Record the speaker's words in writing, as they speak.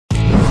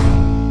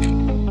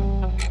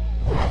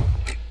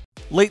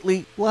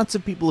Lately, lots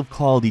of people have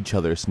called each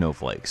other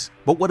snowflakes.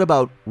 But what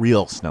about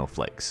real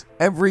snowflakes?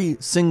 Every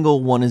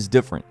single one is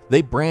different.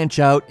 They branch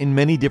out in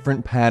many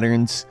different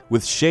patterns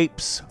with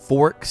shapes,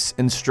 forks,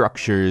 and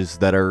structures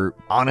that are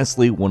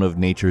honestly one of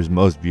nature's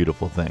most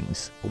beautiful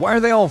things. Why are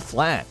they all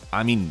flat?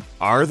 I mean,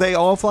 are they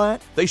all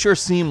flat? They sure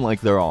seem like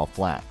they're all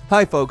flat.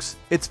 Hi folks,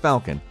 it's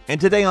Falcon, and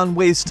today on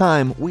Waste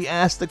Time, we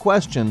ask the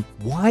question,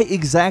 why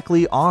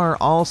exactly are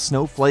all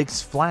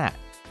snowflakes flat?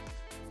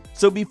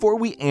 So before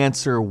we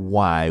answer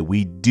why,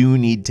 we do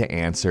need to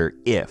answer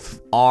if.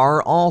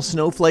 Are all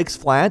snowflakes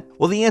flat?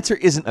 Well, the answer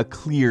isn't a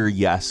clear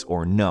yes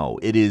or no.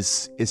 It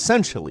is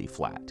essentially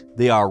flat.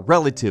 They are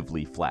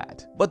relatively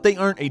flat, but they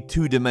aren't a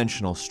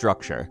two-dimensional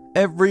structure.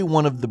 Every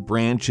one of the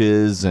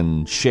branches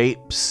and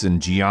shapes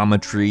and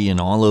geometry and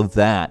all of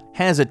that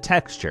has a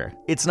texture.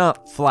 It's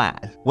not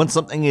flat. When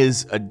something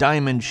is a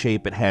diamond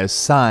shape, it has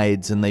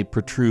sides and they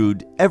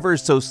protrude ever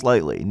so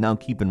slightly. Now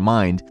keep in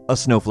mind, a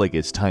snowflake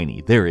is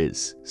tiny. There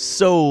is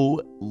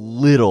so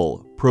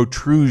little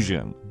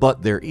protrusion,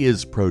 but there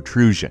is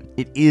protrusion.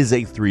 It is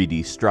a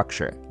 3D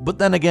structure. But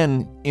then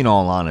again, in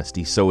all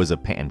honesty, so is a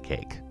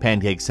pancake.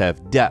 Pancakes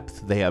have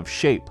depth, they have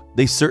shape.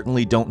 They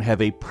certainly don't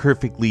have a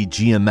perfectly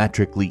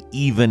geometrically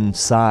even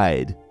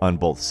side on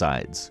both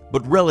sides.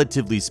 But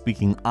relatively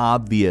speaking,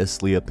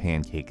 obviously a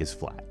pancake is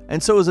flat.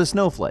 And so is a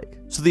snowflake.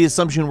 So the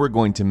assumption we're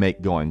going to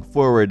make going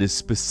forward is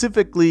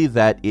specifically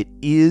that it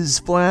is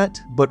flat,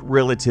 but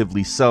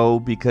relatively so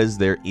because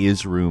there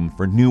is room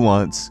for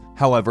nuance.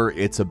 However,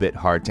 it's a bit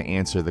hard to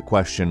answer the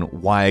question,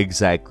 why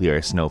exactly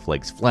are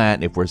snowflakes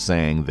flat if we're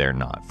saying they're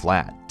not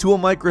flat? To a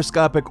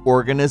microscopic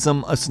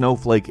organism, a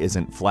snowflake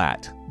isn't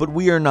flat. But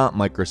we are not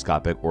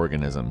microscopic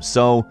organisms,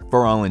 so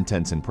for all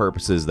intents and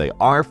purposes, they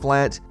are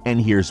flat,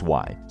 and here's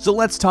why. So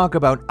let's talk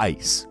about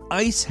ice.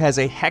 Ice has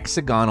a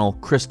hexagonal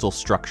crystal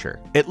structure.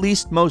 At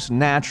least most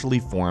naturally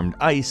formed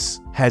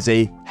ice has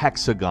a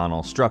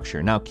hexagonal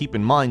structure. Now keep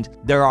in mind,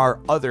 there are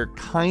other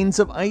kinds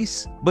of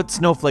ice, but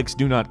snowflakes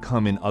do not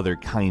come in other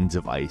kinds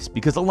of ice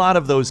because a lot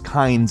of those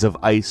kinds of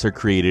ice are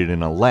created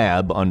in a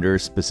lab under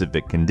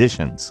specific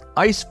conditions.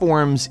 Ice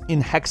forms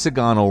in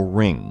hexagonal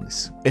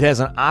rings. It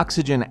has an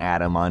oxygen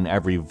atom on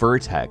every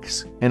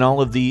vertex, and all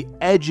of the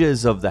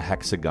edges of the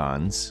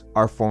hexagons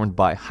are formed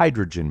by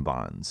hydrogen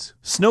bonds.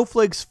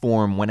 Snowflakes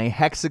form when a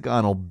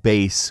hexagonal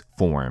base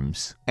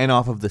forms, and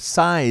off of the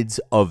sides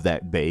of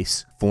that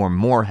base form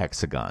more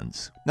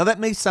hexagons. Now that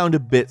may sound a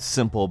bit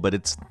simple, but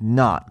it's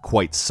not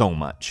quite so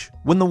much.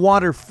 When the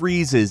water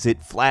freezes,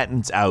 it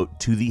flattens out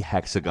to the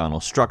hexagonal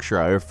structure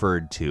I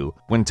referred to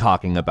when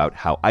talking about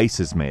how ice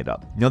is made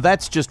up. Now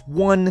that's just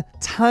one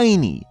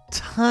tiny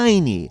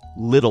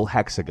little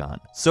hexagon.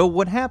 So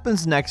what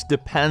happens next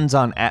depends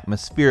on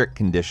atmospheric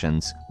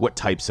conditions, what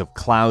types of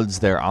clouds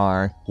there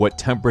are, what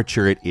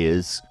temperature it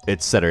is,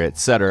 etc.,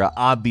 etc.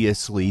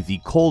 Obviously, the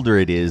colder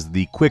it is,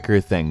 the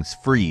quicker things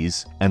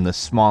freeze, and the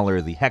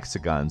smaller the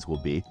hexagons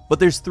will be. But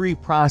there's three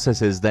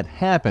processes that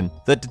happen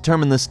that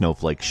determine the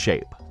snowflake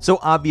shape. So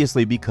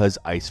obviously, because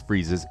ice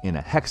freezes in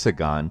a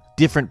hexagon,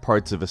 different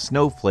parts of a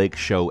snowflake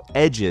show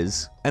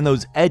edges, and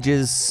those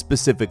edges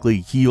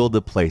specifically yield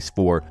a place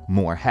for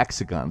more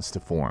hexagons to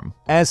form.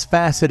 As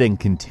faceting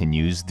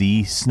continues,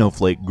 the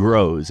snowflake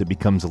grows, it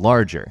becomes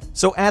larger.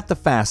 So at the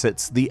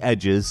facets, the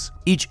edges,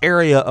 each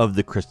area of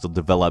the crystal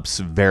develops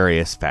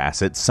various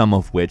facets, some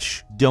of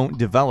which don't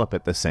develop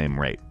at the same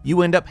rate.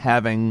 You end up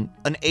having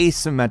an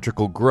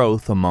asymmetrical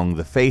growth among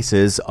the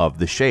faces of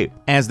the shape.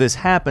 As this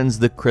happens,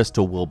 the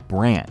crystal will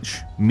branch,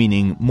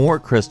 meaning more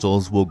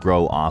crystals will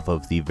grow off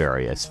of the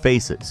various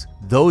faces.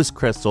 Those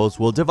crystals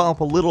will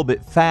develop a little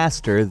bit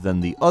faster than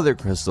the other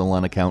crystal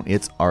on account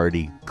it's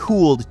already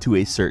cooled to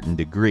a certain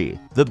degree.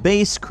 The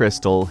base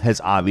crystal has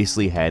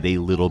obviously had a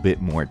little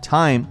bit more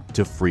time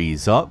to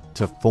freeze up,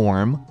 to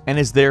form, and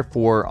is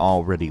therefore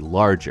already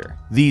larger.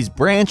 These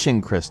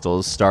branching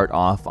crystals start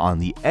off on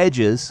the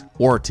edges,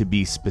 or to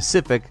be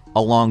specific,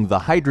 along the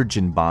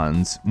hydrogen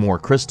bonds, more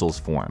crystals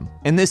form.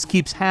 And this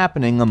keeps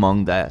happening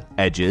among the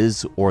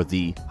edges or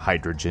the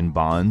hydrogen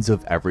bonds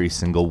of every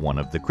single one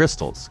of the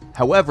crystals.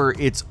 However,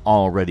 it's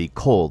already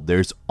cold.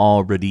 There's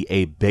already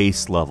a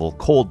base level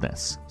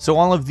coldness. So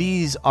all of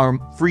these are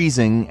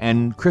freezing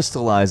and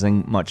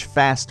crystallizing much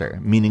faster,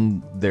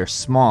 meaning they're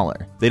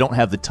smaller. They don't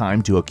have the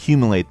time to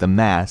accumulate the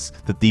mass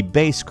that the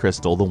base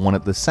crystal, the one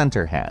at the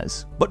center,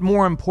 has. But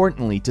more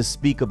importantly, to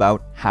speak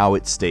about how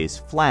it stays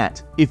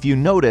flat, if you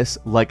notice,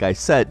 like I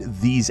said,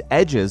 these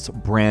edges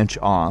branch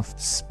off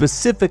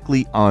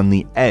specifically on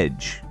the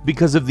edge.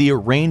 Because of the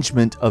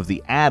arrangement of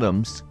the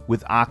atoms,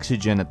 with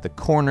oxygen at the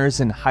corners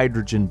and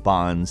hydrogen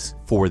bonds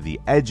for the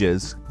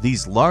edges,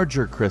 these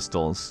larger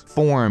crystals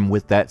form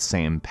with that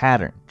same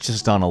pattern,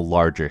 just on a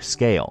larger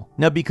scale.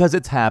 Now, because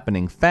it's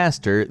happening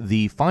faster,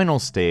 the final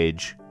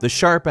stage, the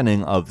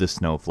sharpening of the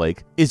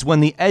snowflake, is when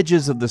the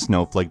edges of the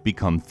snowflake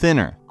become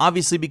thinner.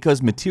 Obviously,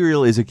 because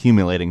material is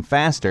accumulating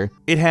faster,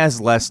 it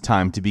has less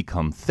time to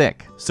become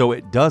thick, so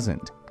it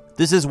doesn't.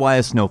 This is why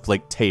a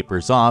snowflake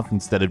tapers off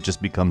instead of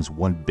just becomes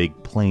one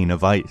big plane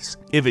of ice.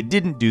 If it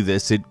didn't do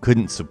this, it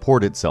couldn't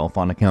support itself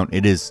on account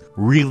it is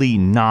really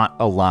not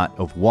a lot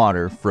of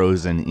water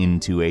frozen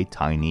into a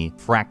tiny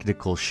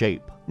fractal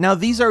shape. Now,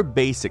 these are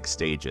basic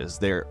stages.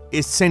 They're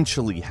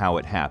essentially how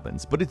it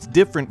happens, but it's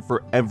different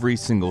for every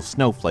single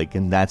snowflake,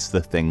 and that's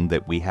the thing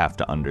that we have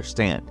to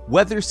understand.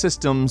 Weather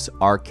systems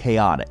are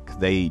chaotic.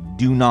 They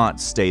do not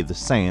stay the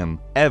same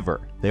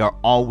ever. They are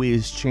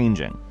always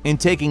changing. And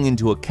taking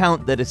into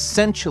account that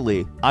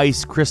essentially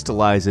ice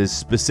crystallizes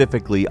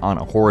specifically on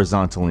a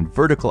horizontal and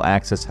vertical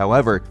axis,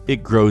 however,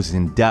 it grows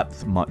in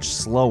depth much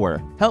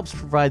slower, helps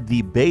provide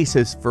the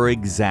basis for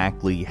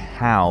exactly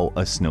how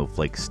a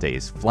snowflake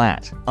stays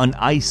flat. An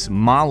ice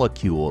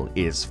molecule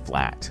is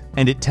flat,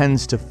 and it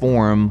tends to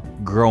form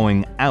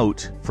growing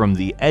out from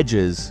the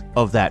edges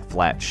of that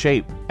flat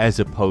shape as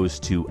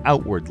opposed to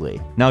outwardly.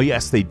 Now,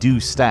 yes, they do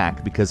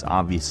stack because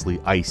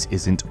obviously ice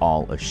isn't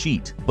all a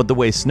sheet, but the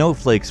way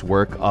snowflakes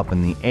work up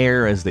in the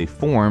air as they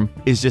form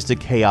is just a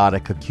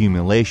chaotic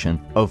accumulation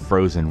of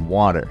frozen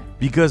water.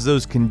 Because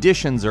those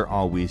conditions are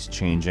always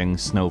changing,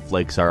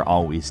 snowflakes are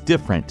always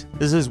different.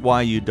 This is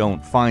why you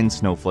don't find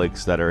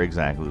snowflakes that are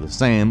exactly the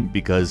same,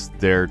 because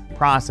their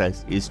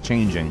process is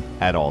changing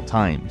at all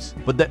times.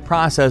 But that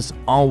process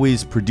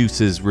always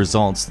produces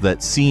results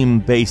that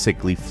seem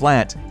basically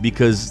flat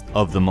because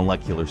of the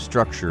molecular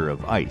structure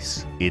of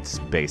ice. It's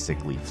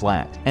basically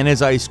flat. And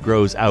as ice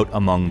grows out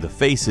among the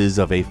faces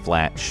of a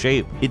flat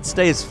shape, it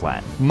stays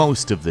flat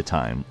most of the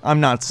time. I'm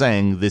not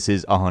saying this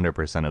is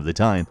 100% of the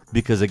time,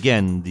 because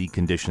again, the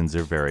conditions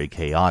are very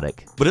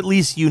chaotic. But at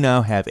least you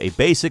now have a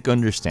basic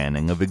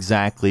understanding of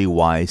exactly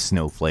why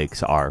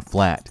snowflakes are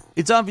flat.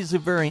 It's obviously a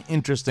very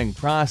interesting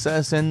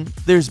process, and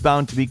there's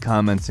bound to be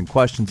comments and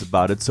questions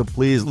about it, so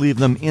please leave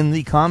them in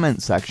the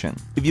comment section.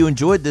 If you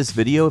enjoyed this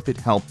video, if it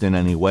helped in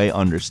any way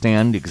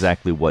understand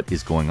exactly what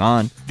is going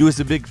on, do us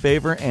a big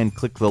favor and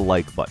click the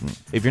like button.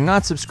 If you're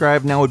not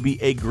subscribed, now would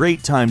be a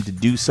great time to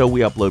do so.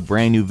 We upload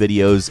brand new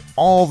videos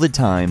all the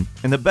time,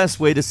 and the best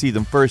way to see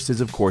them first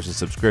is, of course, a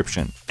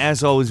subscription.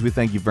 As always, we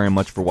thank you very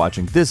much for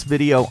watching this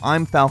video.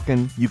 I'm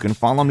Falcon. You can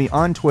follow me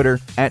on Twitter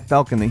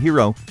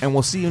 @FalconTheHero, and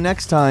we'll see you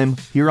next time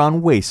here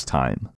on Waste Time.